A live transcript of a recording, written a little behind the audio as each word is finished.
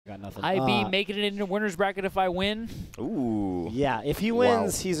Got nothing. IB making it into winner's bracket if I win. Ooh. Yeah, if he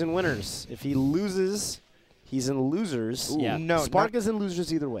wins, he's in winners. If he loses, he's in losers. Ooh. Yeah. No, Spark is in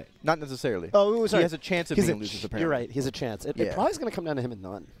losers either way. not necessarily. Oh, sorry. He has a chance of being losers, apparently. You're right. He has a chance. It probably is going to come down to him and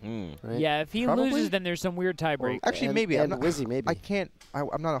none. Right? Yeah, if he loses, then there's some weird tiebreak. Actually, and, maybe. And I'm not, Wizzy, maybe.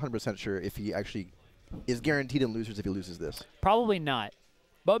 I'm not 100% sure if he actually is guaranteed in losers if he loses this. Probably not.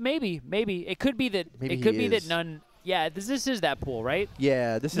 But maybe. It could be that. Maybe it could he be is. that none. Yeah, this is that pool, right?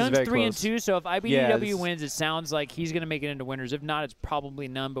 Yeah, this None's is very 3 close. and 2, so if iBDW Yeah, wins, it sounds like he's going to make it into winners. If not, it's probably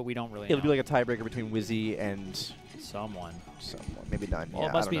none, but we don't really know. It'll be like a tiebreaker between Wizzy and someone. Maybe none. Well, yeah,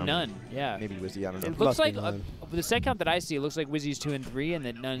 it must I be don't know. none. Yeah. Maybe Wizzy. I don't know. It looks like the set count that I see, it looks like Wizzy's 2 and 3, and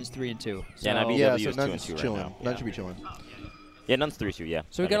that None's 3 and 2. So Yeah, and yeah, IBDW so is 2 and None's 2 chilling. right now. None should be chilling. Yeah, None's 3-2. Yeah.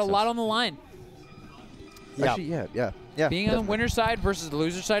 So we got a lot on the line. Actually, yeah. Being on the winner's side versus the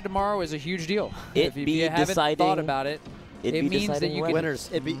loser side tomorrow is a huge deal. It if you be haven't deciding- thought about it, it means that you can winners.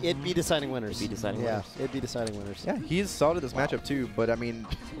 It'd be deciding winners. It'd be deciding yeah, winners. it'd be deciding winners. Yeah, he's solid at this matchup too, but I mean,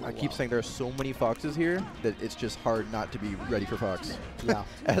 I keep saying there are so many Foxes here that it's just hard not to be ready for Fox. Yeah.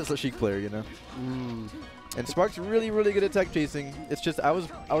 As a Sheik player, you know. And Spark's really, really good at tech chasing. It's just I was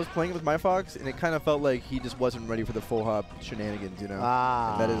playing with my Fox, and it kind of felt like he just wasn't ready for the full hop shenanigans, you know.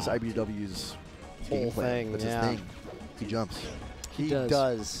 And that is iBDW's whole thing. That's his thing. He jumps. He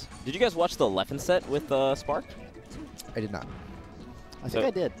does. Did you guys watch the Leffen set with Spark? I did not. I think I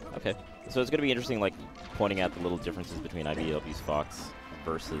did. Okay. So it's going to be interesting, like, pointing out the little differences between iBDW's Fox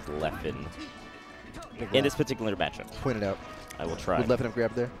versus Leffen in this particular matchup. Point it out. I will try. Would Leffen have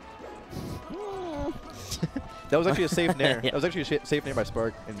grabbed there? That was actually a safe nair. Yeah. That was actually a safe nair by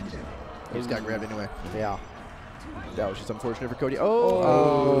Spark, and he just got grabbed anyway. Yeah. That was just unfortunate for Cody.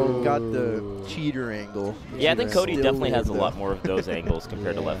 Oh, got the cheater angle. Yeah, I think Cody Still definitely has a weird, lot though. more of those angles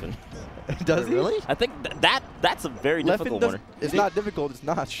compared to Leffen. Does he? Really? I think that's a very difficult one. It's not difficult. It's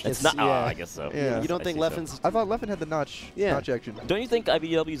notch. It's not. yeah. Oh, I guess so. Yeah. You don't I think see so. Leffen's I thought Leffen had the notch action. Don't you think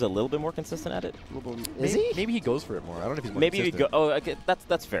IBDW's a little bit more consistent at it? Is he? Maybe he goes for it more. I don't know if he's more Maybe you consistent. go. Oh, okay,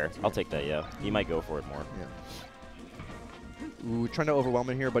 that's fair. I'll take that. Yeah, he might go for it more. Yeah. Ooh, trying to overwhelm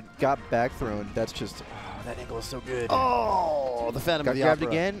it here, but got back thrown. That's just that angle is so good. Oh, the Phantom Got of the grabbed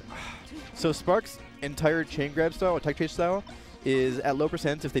Opera. again. So Spark's entire chain grab style, or tech chase style, is at low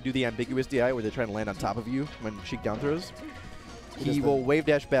percents if they do the ambiguous DI where they're trying to land on top of you when Sheik down throws. He will wave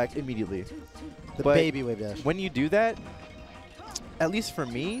dash back immediately. The But baby wave dash. when you do that, at least for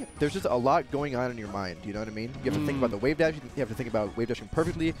me, there's just a lot going on in your mind. You know what I mean? You have to think about the wave dash. You have to think about wave dashing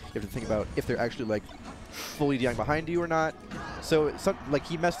perfectly. You have to think about if they're actually like fully DIing behind you or not. So like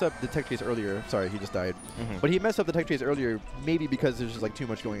he messed up the tech chase earlier. Sorry, he just died. But he messed up the tech chase earlier maybe because there's just like too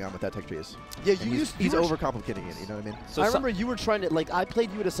much going on with that tech chase. Yeah, And he's overcomplicating it. You know what I mean? So I remember you were trying to, like, I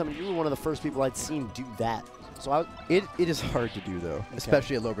played you at a summon. You were one of the first people I'd seen do that. So it is hard to do though,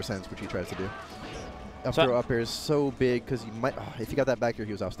 especially at low percents, which he tries to do. Up throw up air is so big because he might. If he got that back here,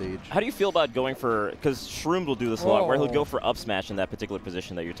 he was off stage. How do you feel about going for? Because Shroom will do this a lot, where he'll go for up smash in that particular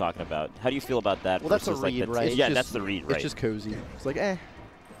position that you're talking about. How do you feel about that? Well, that's a versus, like, read, right? Yeah, It's that's just- the read, right? It's just cozy. It's like,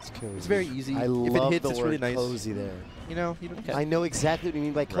 it's cozy. It's very easy. I if love it hits, the it's word really nice. cozy there. You know, you don't, I know exactly what you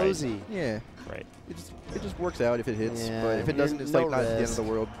mean by cozy. yeah, right. It just works out if it hits. Yeah, But if it doesn't, it's like not the end of the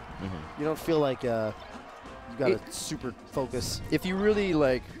world. You don't feel like you got to super focus. If you really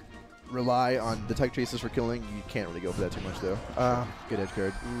like rely on the tech chases for killing, you can't really go for that too much though. Good edge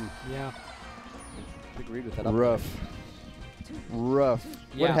guard. Yeah. Big read with that. Rough. Rough. What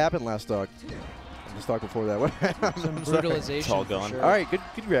Yeah. happened last stock? The stock before that. What happened? Some I'm sorry. brutalization. It's all for gone. sure. All right, good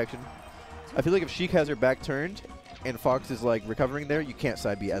reaction. I feel like if Sheik has her back turned and Fox is like recovering there, you can't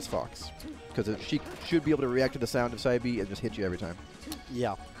side B as Fox. Because Sheik should be able to react to the sound of side B and just hit you every time.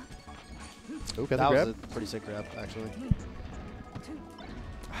 Yeah. Oh, got That the was grab? a pretty sick grab, actually.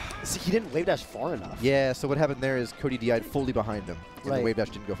 See, he didn't wave dash far enough. Yeah, so what happened there is Cody DI'd fully behind him. And the wave dash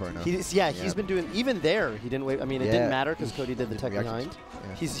didn't go far enough. He's been doing, even there, he didn't wave. I mean, it didn't matter because Cody did the tech react. behind.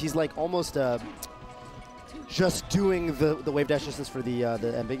 Yeah. He's like almost just doing the wave dash distance for the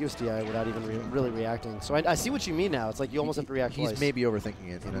ambiguous DI without even really reacting. So I see what you mean now. It's like you almost have to react He's twice. maybe overthinking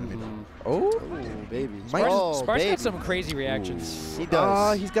it, you know what I mean? Oh, baby. Sparks baby. got some crazy reactions. He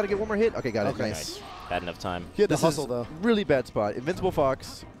does. He's got to get one more hit. Okay, got it. Okay. Nice. Bad enough time. He had the This hustle, is though. really bad spot. Invincible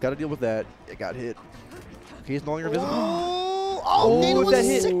Fox. Got to deal with that. It got hit. Okay, he's no longer invisible. Oh, needle was that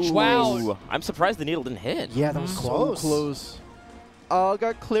hit. sick. Wow. Ooh, I'm surprised the needle didn't hit. Yeah, that was so Close. close. Oh,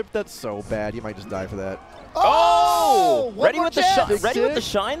 got clipped. That's so bad. You might just die for that. Oh! Ready with the shine. Ready with the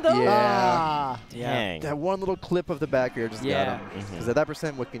shine though. Yeah. Dang. That one little clip of the back air just Yeah. got him. Because at that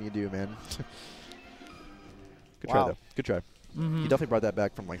percent, what can you do, man? Good try, Wow. though. Good try. He definitely brought that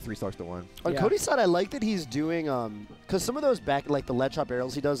back from like 3 stocks to 1. On Yeah. Cody's side, I like that he's doing because some of those back like the ledge shot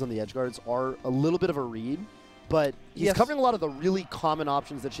barrels he does on the edge guards are a little bit of a read, but he's Yes. covering a lot of the really common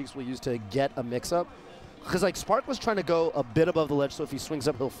options that Sheiks will use to get a mix up. Because like Spark was trying to go a bit above the ledge, so if he swings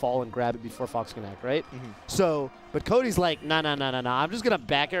up, he'll fall and grab it before Fox can act, right? So, but Cody's like, nah. I'm just gonna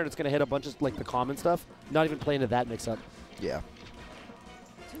back air and it's gonna hit a bunch of like the common stuff, not even playing to that mix up, Yeah.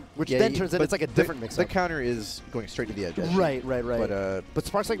 which Yeah, then turns into it's like a different mix The up. counter is going straight to the edge. actually. Right. But But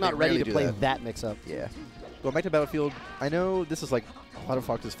Spark's like not they ready rarely to do play that. that mix up. yeah. Going back to Battlefield, I know this is like a lot of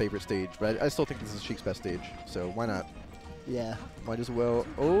Fox's favorite stage, but I still think this is Sheik's best stage. So why not? Yeah. Might as well.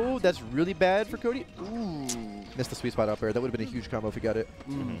 Oh, that's really bad for Cody. Ooh. Missed the sweet spot up air. That would have been a huge combo if he got it.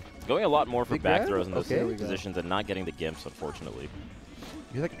 Going a lot more for Big back grab? throws in those Okay. There we go. positions and not getting the gimps, unfortunately.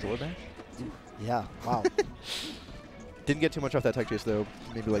 You like a drawer bash? Yeah. Wow. Didn't get too much off that tech chase though.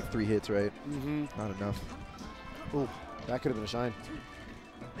 Maybe like 3 hits, right? Mm-hmm. Not enough. Ooh, that could have been a shine.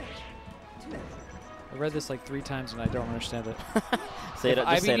 I read this like 3 times and I don't understand it. Say it, If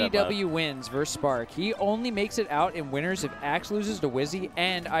just say it out loud. iBDW wins versus Spark, he only makes it out in winners if Axe loses to Wizzy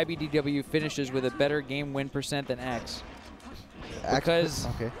and iBDW finishes with a better game win % than Axe. Because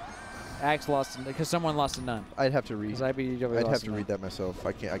Okay. Axe lost, because someone lost to none. I'd have to read. Because iBDW I'd lost have to none. read that myself.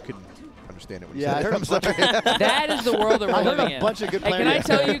 I couldn't understand it when you Yeah, said I it. heard a I'm bunch of sorry. That is the world that we're I heard living a in. bunch of good Hey, players.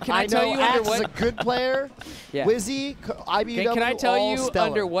 can I tell you? Can I tell know you under Axe is a what? good player. Yeah. Wizzy, IBDW, Can I tell all you stellar.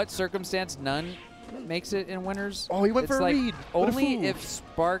 under what circumstance none makes it in winners? Oh, he went It's for a like read. What a only fool. if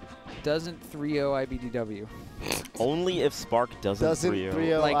Spark doesn't 3-0 IBDW. Only if Spark doesn't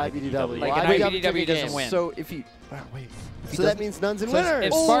 3-0 Like- IBDW. like Well, an IBDW IBDW took a doesn't game. win. So if he, wait. If he So that doesn't- means none's in So winners.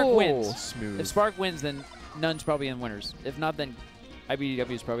 if Spark Oh, wins, smooth. if Spark wins, then none's probably in winners. If not, then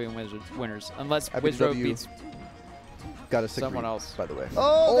IBDW is probably in winners. Unless Wizroad IBDW beats got a sick someone read, else. by the way.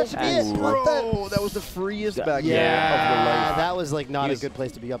 Oh, that should be it. Ooh. What the? Bro, that was the freest back Yeah. of your life. that was like not He a was- good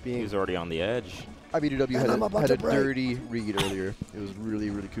place to be up He being. was already on the edge. IBDW And I'm about had to a break. dirty read earlier. It was really,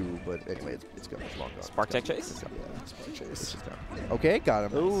 really cool. But anyway, it's gone. It's long gone. Spark It's tech gone. chase? It's gone. Yeah, Spark chase. It's just gone. Okay, got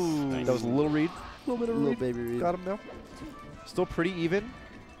him. Ooh. Nice. That was a little read. A little bit of a Little read. baby read. Got him though. Still pretty even.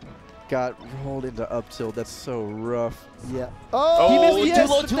 Got rolled into up tilt. That's so rough. Yeah. Oh, he missed too yes,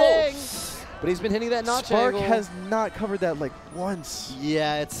 low, the too low. thing. But he's been hitting that notch Spark angle. has not covered that like once.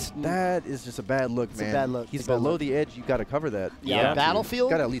 Yeah, it's That is just a bad look, It's a man. bad look. He's It's a bad below look. the edge. You got to cover that. Yeah. Battlefield.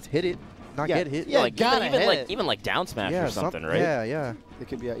 Got to at least hit it, not Yeah. get hit. Yeah, like gotta even hit like it. even like down smash or something, right? Yeah, yeah. It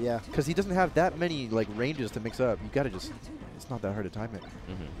could be. Yeah. Because he doesn't have that many like ranges to mix up. You got to just. It's not that hard to time it.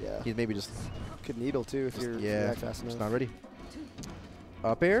 Yeah. He maybe just. Could needle too if you're Yeah. react fast Just enough. not ready.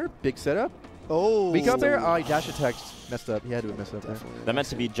 Up air, big setup. Oh. Weak up air. Oh, he dash attacked. Messed up. He had to have messed up there. Definitely. That meant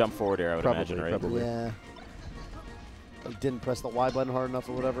to be jump forward air, I would imagine, right? Probably. Yeah. He didn't press the Y button hard enough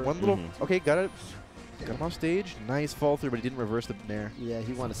or whatever. One little. Okay, got it. Got him off stage. Nice fall through, but he didn't reverse the nair. Yeah,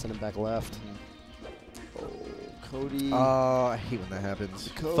 he wanted to send him back left. Oh, Cody. I hate when that happens.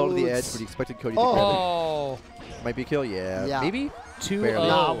 Fell to the edge, Codes. but he expected Cody to Oh. grab it. Might be a kill. Yeah. Yeah. Maybe. 2-0. Barely.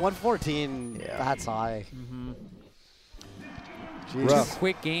 Nah, 114. Yeah. That's high. Mhm. Jeez. Two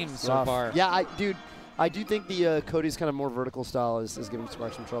quick games so Rough. far. Yeah, I do think the Cody's kind of more vertical style is giving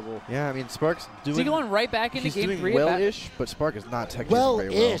Spark some trouble. Yeah, I mean, Spark's doing. Is he going right back into he's game doing 3? well-ish, but Spark is not tech chasing very well.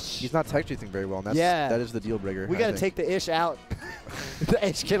 Well-ish. He's not tech chasing very well, and that's, Yeah. that is the deal breaker. We I got to think. take the ish out. The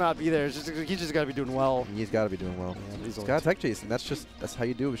ish cannot be there. He's just got to be doing well. He's got to be doing well. Yeah, He's got to tech chase, and that's how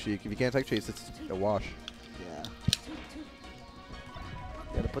you do it with Sheik. If you can't tech chase, it's a wash. Yeah.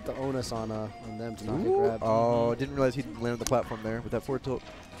 Got to put the onus on them to not get Ooh. grabbed. Oh, didn't realize he landed on the platform there with that forward tilt.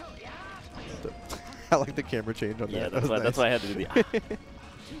 I like the camera change on Yeah, that. that's That why, was that's why I nice. had to do the.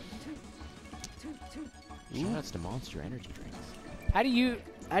 Shoutouts to Monster Energy drinks. How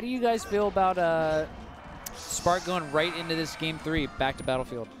do you guys feel about Spark going right into this game 3 back to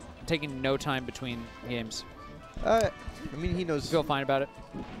Battlefield, taking no time between games? I mean, he knows. Feel fine about it?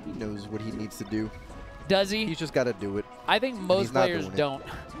 He knows what he needs to do. Does he? He's just got to do it. I think most he's not players doing it. don't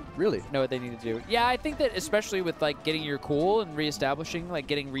Really? know what they need to do. Yeah, I think that especially with like getting your cool and reestablishing, like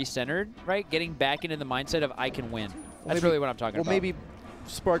getting recentered, right? Getting back into the mindset of I can win. That's maybe- really what I'm talking Well, about. maybe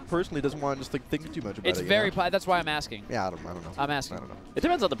Spark personally doesn't want to just like think too much about it's it. you very. know? That's why I'm asking. Yeah, I don't know. I'm asking. I don't know. It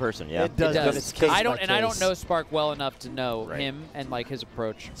depends on the person, yeah. It does, It but does. it's case I by don't case. know Spark well enough to know Right. him and like his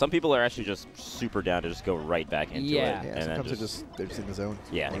approach. Some people are actually just super down to just go right back into Yeah. it. Yeah, and then sometimes they're just in the zone.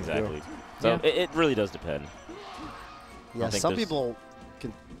 Yeah, Wanna go. exactly. So Yeah. it really does depend. Yeah, think some there's- people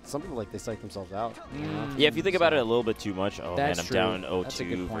like they psych themselves out. you know? Yeah, if you think about it a little bit too much, oh That's man, I'm true. down That's a 0-2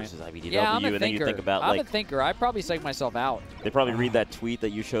 good point. versus IBDW, Yeah, I'm a and then you thinker. think about I'm like a thinker. I probably psych myself out. they probably read that tweet that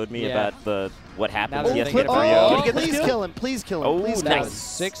you showed me Yeah. about what happens that if I'm you thinking get a about free it. O. Oh, Can you get please this kill him! Please kill him! Oh, please That kill was him!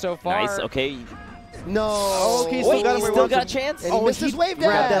 6 so far. Nice. Okay. No. Oh, okay, Wait, got he him still got a chance? And he missed his wave dash.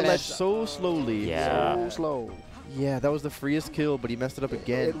 grabbed that ledge so slowly. Yeah. So slow. Yeah, that was the freest kill, but he messed it up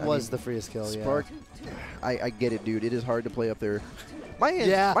again. It was the freest kill, Spark, I get it, dude. It is hard to play up there. My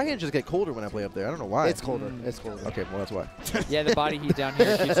hands just get colder when I play up there. I don't know why. It's colder. It's colder. Okay, well, that's why. Yeah, the body heat down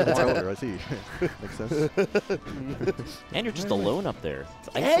here keeps it It's warm. colder, I see. Makes sense. And you're just alone up there.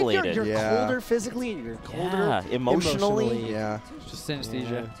 It's And isolated. you're Yeah. colder physically, and you're colder Yeah, emotionally. Yeah. Just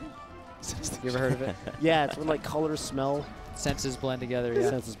synesthesia. You ever heard of it? Yeah, it's when like colors smell. Senses blend together. Yeah. Yeah.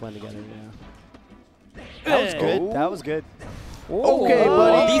 Senses blend together, yeah. That was good. That was good. Okay, Oh,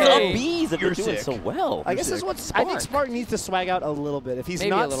 buddy. These okay. UBs have You're been doing sick. so well. I guess this is what I think Spark needs to swag out a little bit. If he's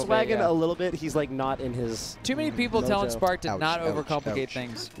Maybe a not little bit, swagging yeah. a little bit, he's like not in his. Too many people telling Mojo. Spark to Ouch, not ouch, overcomplicate ouch.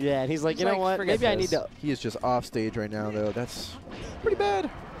 things. Yeah, and he's like, It's you know like, what? forget Maybe I need this. to. He is just off stage right now, though. That's pretty bad.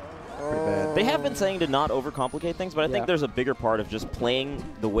 Pretty bad. They have been saying to not overcomplicate things, but I Yeah. think there's a bigger part of just playing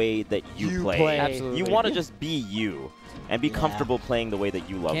the way that you play. Absolutely. You want to just be you and be comfortable playing the way that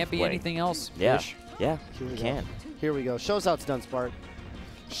you love Can't be playing. anything else. Yeah, Fish. yeah, Here we you go. can. Here we go. Show us how it's done, Spark.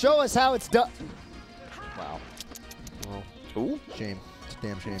 Show us how it's done. Wow. Well, Ooh. Shame. It's a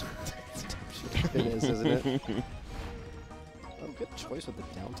damn shame. it is, isn't it? Oh, good choice with the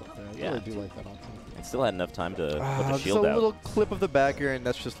down tilt there. I Yeah. really do like that option. It still had enough time to put the Just a shield out. little clip of the backer, and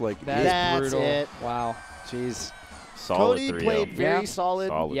that's just like That's That's brutal. it. Wow. Jeez. Solid Cody 3-0. played very Yeah. solid.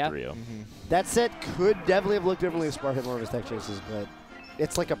 Solid Yeah. 3-0. That set could definitely have looked differently if Spark hit more of his tech chases, but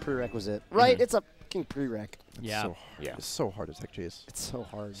it's like a prerequisite, right? It's a fucking prereq. Yeah. So hard. Yeah. It's so hard to tech chase. It's so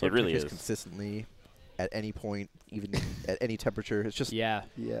hard. It really Tech chase is. consistently at any point, even at any temperature. It's just Yeah.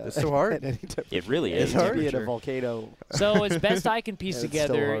 Yeah, It's so hard. At any temperature. It really It's is. hard. Be in a Sure. volcano. So as best I can piece It's still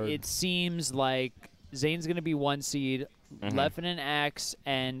together, hard. it seems like Zane's going to be 1 seed, Leffen and Axe,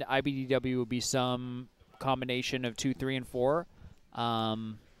 and iBDW will be some combination of 2, 3, and 4.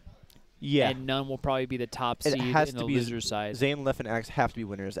 yeah. And none will probably be the top It seed has in to the be loser side. Zane, Leff, and Axe have to be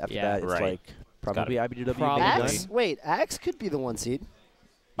winners. After Yeah. that, it's Right. like probably IBDW. Probably. maybe Axe? Wait, Axe could be the 1 seed.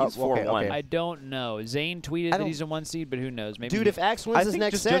 He's Oh, okay, 4-1. okay. I don't know. Zane tweeted I that don't- he's a 1 seed, but who knows? Maybe Dude, if Axe wins I his think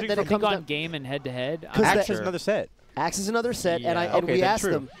next just set, judging then from it I think comes on down. game and head-to-head, I'm 'Cause not that- Axe is sure. another set. Axe is another set, and Yeah. and Okay, we then asked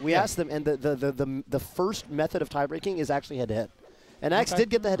true. them. We Yeah. asked them, and the first method of tie breaking is actually head to head. And Axe Okay. did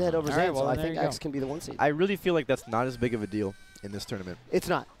get the head to head over All right, Zane, well, so I then think there you Axe go. can be the 1 seed. I really feel like that's not as big of a deal in this tournament It's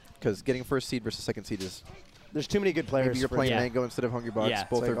not. because getting first seed versus second seed is There's too many good players. maybe you're for- playing Yeah. Mango instead of Hungry Box. Yeah.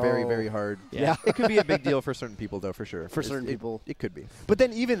 Both It's are like, very, oh. very hard. Yeah. It could be a big deal for certain people, though, for sure. For certain people. It could be. But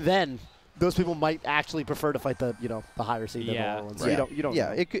then even then, those people might actually prefer to fight the the higher seed than the Yeah. lower one. So Yeah. you don't Yeah,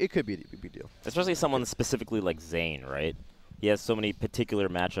 know. it could be a big deal. Especially someone specifically like Zane, right? He has so many particular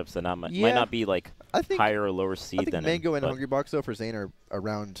matchups that might Yeah. not be like I think higher or lower seed I think than Mango him, and but Hungry Box, though, for Zane are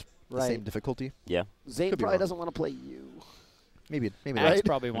around the Right. same difficulty. Yeah. Zane Could be probably wrong. doesn't want to play you. Maybe Axe not.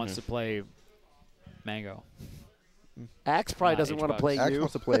 probably wants to play Mango. Axe probably Not doesn't want to Hbox. play Axe you.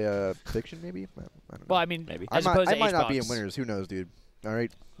 wants to play Fiction, maybe? I don't know. Well, I mean, Maybe. as I opposed to might not be in Hbox. winners. Who knows, dude? All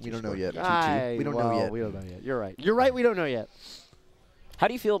right? We don't know yet. Aye, We don't well, know yet. We don't know yet. You're right. You're right. We don't know yet. How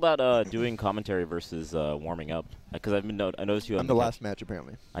do you feel about doing commentary versus warming up? Because I noticed you. I'm on the ca- last match,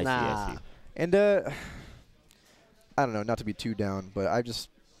 apparently. I see. Nah. I see. And I don't know, not to be too down, but I just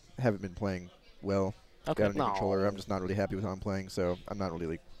haven't been playing well. Okay. Got a new No. controller. I'm just not really happy with how I'm playing, so I'm not really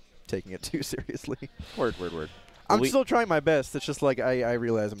like, taking it too seriously. Word. Well, I'm still trying my best. It's just like I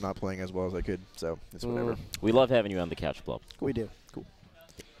realize I'm not playing as well as I could, so it's whatever. We love having you on the couch club. We do.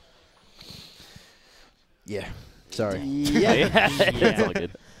 Yeah. Sorry. Yeah. It's all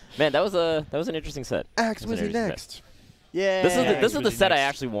good. Man, that was an interesting set. Axe That's an Wizzy interesting set. next. Yeah. This is the Wizzy set I next.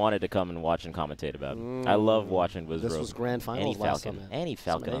 actually wanted to come and watch and commentate about. I love watching Wiz This Rogue. was grand Any finals last Falcon. summit. Any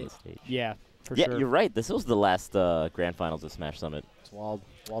Falcon Summit on the 8. stage. Yeah, for Yeah, sure. you're right. This was the last grand finals of Smash Summit. It's wild.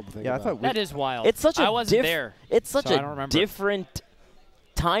 Wild to think Yeah, I about. thought That is wild. It's such a I wasn't diff- there. It's such So I don't a remember. different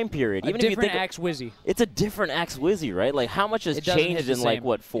time period. A Even if you different think Axe Wizzy. it's a different Axe Wizzy, right? Like how much has It doesn't changed hit in the like same.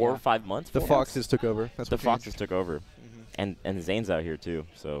 what 4 Yeah. or 5 months? The 4 Foxes took over. That's The what Foxes took over, and Zane's out here too.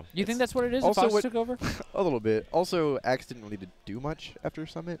 So You think that's what it is? Also the Fox what- took over? A little bit. Also, Axe didn't really do much after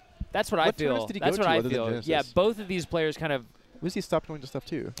Summit. That's what I What feel. tournaments did he That's go what to I other than feel. Genesis? Yeah, both of these players kind of. Wizzy stopped going to stuff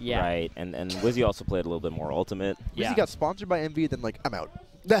too. Yeah. right, and Wizzy also played a little bit more Ultimate. Yeah. Wizzy got sponsored by MV, then like I'm out.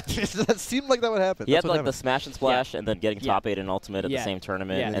 that seemed like that would happen. He That's had what like the happened. Smash and Splash, and then getting Yeah. top 8 in Ultimate at Yeah. the same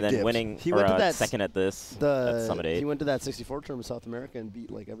tournament, Yeah. and And he then dipped. winning He or, went to that second at this The at Summit 8. he went to that 64 tournament in South America and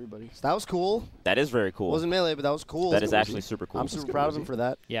beat like everybody. So that was cool. That is very cool. Wasn't melee, but that was cool. That Let's is go, actually Wizzy. super cool. I'm super proud of him for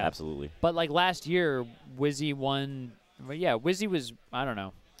that. Yeah. Absolutely. But like last year, Wizzy won. But yeah, Wizzy was. I don't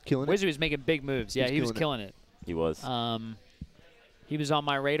know. Killing it. Wizzy was making big moves. Yeah, he was killing it. He was. He was on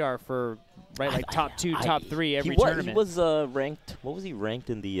my radar for like top 2, top 3 every He tournament. was ranked. What was he ranked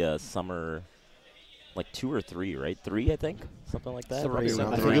in the summer like 2 or 3, right? 3, I think, something like that. Probably I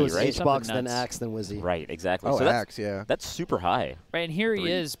something think it was right? H-Box, Something then nuts. Axe, then Wizzy. Right, exactly. Oh, so Axe, yeah. That's super high. Right, and here he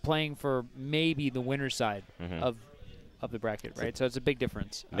 3. is playing for maybe the winner's side Mhm. of the bracket, right? So it's a big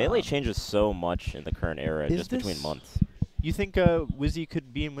difference. Melee changes so much in the current era, Is just between this- months. You think Wizzy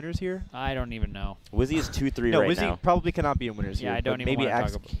could be in winners here? I don't even know. Wizzy is 2-3 No, right Wizzy now. probably cannot be in winners Yeah, here. I don't but even maybe want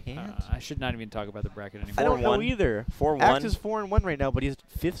Axe to talk can't. about. I should not even talk about the bracket anymore. I don't know 4-1. either. 4-1. Axe is 4-1 right now, but he's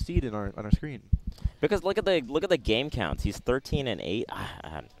 5th seed on our screen. Because look at the game counts. He's 13-8.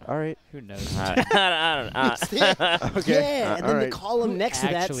 All right. Who knows? I don't know. Okay. Yeah, and all then right. the column next to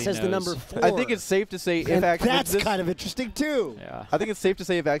that actually says the knows? number 4. I think it's safe to say if and Axe wins that's this. kind of interesting too. Yeah. I think it's safe to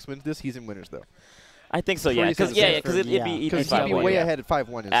say if Axe wins this, he's in winners though. I think so, yeah. Pretty Because safe. it'd be Yeah. it'd be Because he'd be 5-1, way yeah. ahead at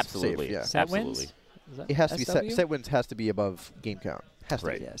 5-1 is Absolutely. safe. Yeah. Set Absolutely. wins? Is that It has to be SW? set wins has to be above game count. Has to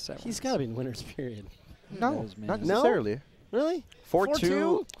Right. be. Yeah, set He's wins. got to be in winners, period. No, knows, man? not No? necessarily. Really?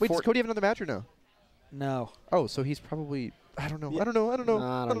 4-2. Wait, does Cody have another match or no? No. Oh, so he's probably. I don't know. Yeah. I don't know. I don't know. I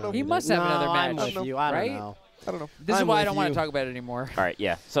I don't don't know. He must have another I'm match, with you. I right? don't know. I don't know. This is I'm why I with don't want you. to talk about it anymore. All right,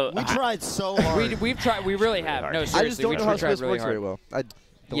 yeah. So We tried so hard. We've tried. We really have. hard. No, I seriously, I just don't we know how tried Swiss really works hard. very well. I don't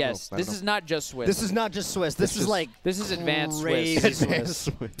Yes, know. I this don't is not just Swiss. This is not just Swiss. This is like This is advanced crazy Swiss.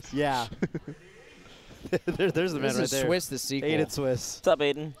 Swiss. Yeah. There's the man This right is there. Swiss the sequel. Aided Swiss. what's up,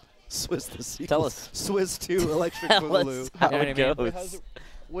 Aiden? Swiss the sequel. Tell us. Swiss 2 Electric Tell Boogaloo. us how You know it what I mean? goes.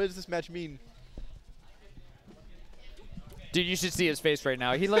 What does this match mean? Dude, you should see his face right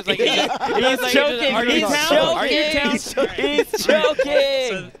now. He looks like He's choking. He's choking. He's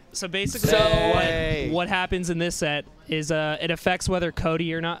choking. So basically, So- what happens in this set is it affects whether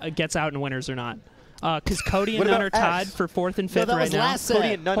Cody or not gets out in winners or not. Because Cody and What Nunn are about tied X? for 4th and 5th No, that right was now. last Cody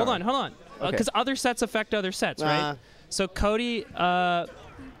set. and Nunn Hold are. on, hold on. Okay. Because other sets affect other sets, right? So Cody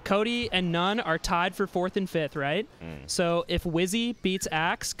and Nunn are tied for 4th and 5th, right? So if Wizzy beats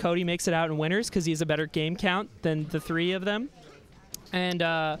Axe, Cody makes it out in winners because he's a better game count than the 3 of them. And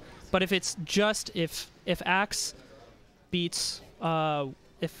but if it's just if Axe beats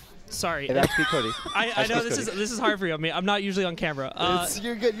It has to be Cody. I know this is hard for you. I mean, I'm not usually on camera.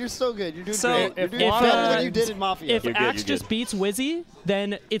 You're good. You're so good. You're doing so great. You're if- doing if, better than uh, what you did in Mafia. If You're good, Axe you're just good. beats Wizzy,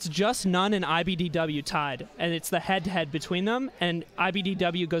 then it's just Nunn and iBDW tied, and it's the head-to-head between them, and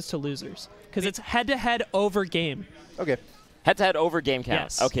iBDW goes to losers because it's head-to-head over game. Okay. Head-to-head over game count.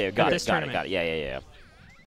 Yes. Okay, got This it. Got it. tournament. Got it. Yeah.